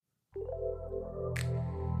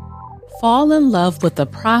Fall in love with the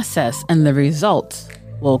process and the results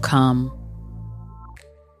will come.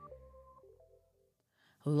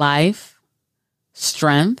 Life,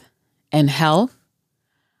 strength, and health.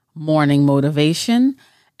 Morning Motivation,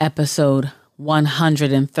 episode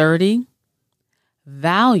 130.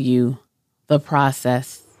 Value the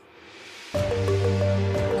process.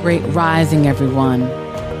 Great rising, everyone.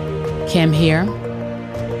 Kim here,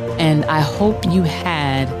 and I hope you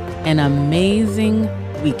had an amazing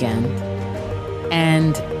weekend.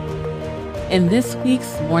 And in this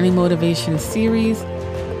week's Morning Motivation series,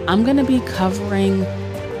 I'm going to be covering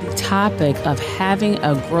the topic of having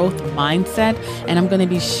a growth mindset, and I'm going to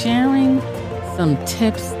be sharing some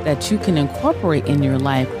tips that you can incorporate in your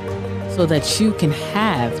life so that you can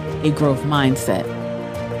have a growth mindset.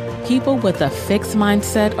 People with a fixed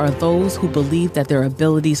mindset are those who believe that their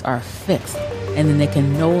abilities are fixed and then they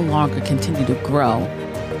can no longer continue to grow.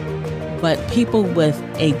 But people with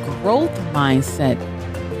a growth mindset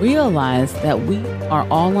realize that we are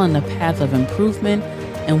all on the path of improvement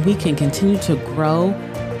and we can continue to grow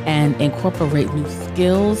and incorporate new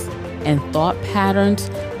skills and thought patterns,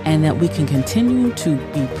 and that we can continue to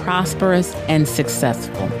be prosperous and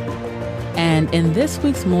successful. And in this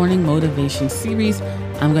week's Morning Motivation series,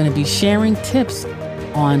 I'm going to be sharing tips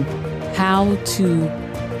on how to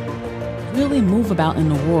really move about in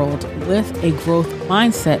the world with a growth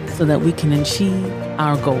mindset so that we can achieve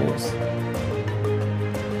our goals.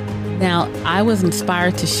 Now, I was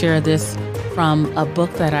inspired to share this from a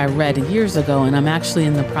book that I read years ago, and I'm actually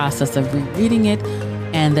in the process of rereading it.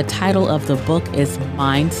 And the title of the book is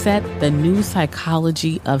Mindset, The New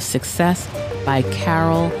Psychology of Success by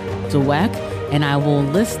Carol Dweck. And I will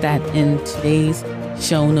list that in today's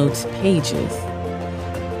show notes pages.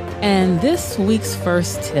 And this week's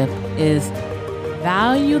first tip is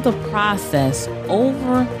value the process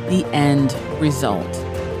over the end result.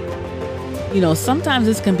 You know, sometimes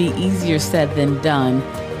this can be easier said than done.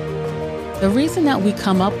 The reason that we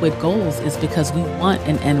come up with goals is because we want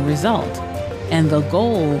an end result. And the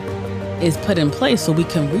goal is put in place so we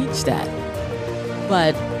can reach that.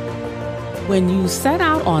 But when you set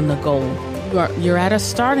out on the goal, you're at a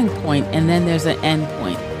starting point and then there's an end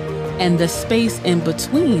point. And the space in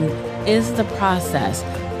between is the process.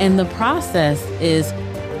 And the process is,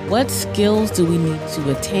 what skills do we need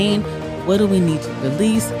to attain? What do we need to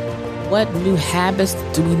release? What new habits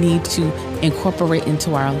do we need to incorporate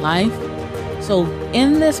into our life? So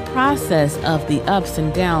in this process of the ups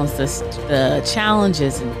and downs, the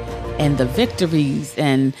challenges and the victories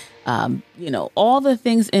and, all the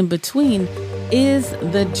things in between is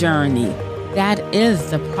the journey. That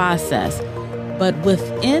is the process. But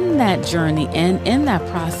within that journey and in that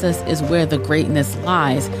process is where the greatness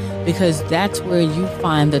lies, because that's where you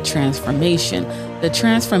find the transformation. The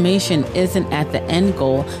transformation isn't at the end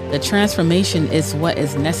goal. The transformation is what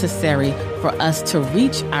is necessary for us to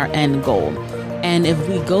reach our end goal. And if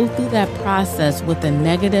we go through that process with a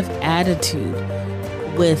negative attitude,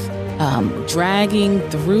 with dragging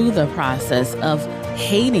through the process of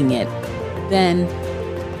hating it, then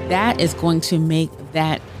that is going to make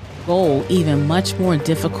that goal even much more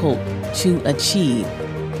difficult to achieve.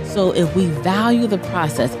 So if we value the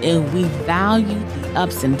process, if we value the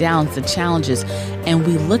ups and downs, the challenges, and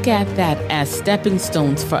we look at that as stepping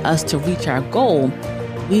stones for us to reach our goal,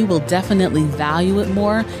 we will definitely value it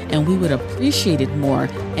more and we would appreciate it more,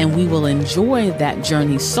 and we will enjoy that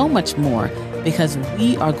journey so much more because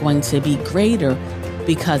we are going to be greater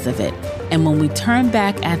because of it. And when we turn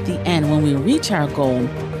back at the end, when we reach our goal,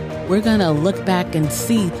 we're going to look back and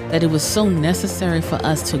see that it was so necessary for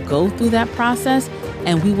us to go through that process,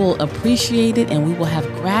 and we will appreciate it and we will have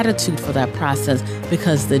gratitude for that process,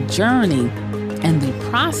 because the journey and the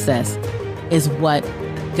process is what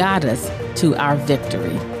got us to our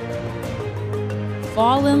victory.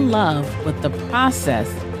 Fall in love with the process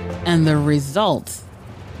and the results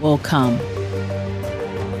will come.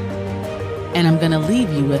 And I'm going to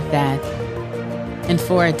leave you with that. And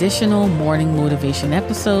for additional morning motivation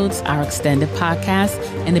episodes, our extended podcast,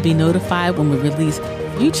 and to be notified when we release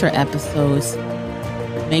future episodes,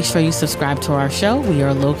 make sure you subscribe to our show. We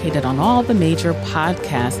are located on all the major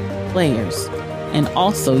podcast players and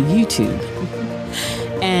also YouTube.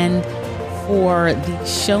 And for the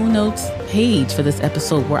show notes page for this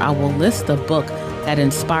episode, where I will list the book that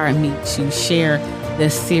inspired me to share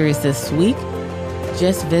this series this week,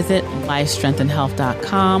 just visit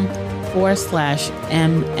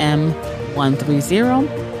lifestrengthandhealth.com/MM130.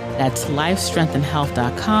 That's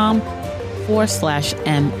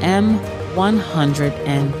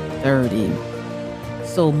lifestrengthandhealth.com/MM130.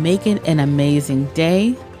 So make it an amazing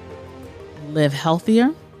day. Live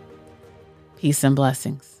healthier, Peace and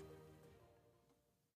blessings.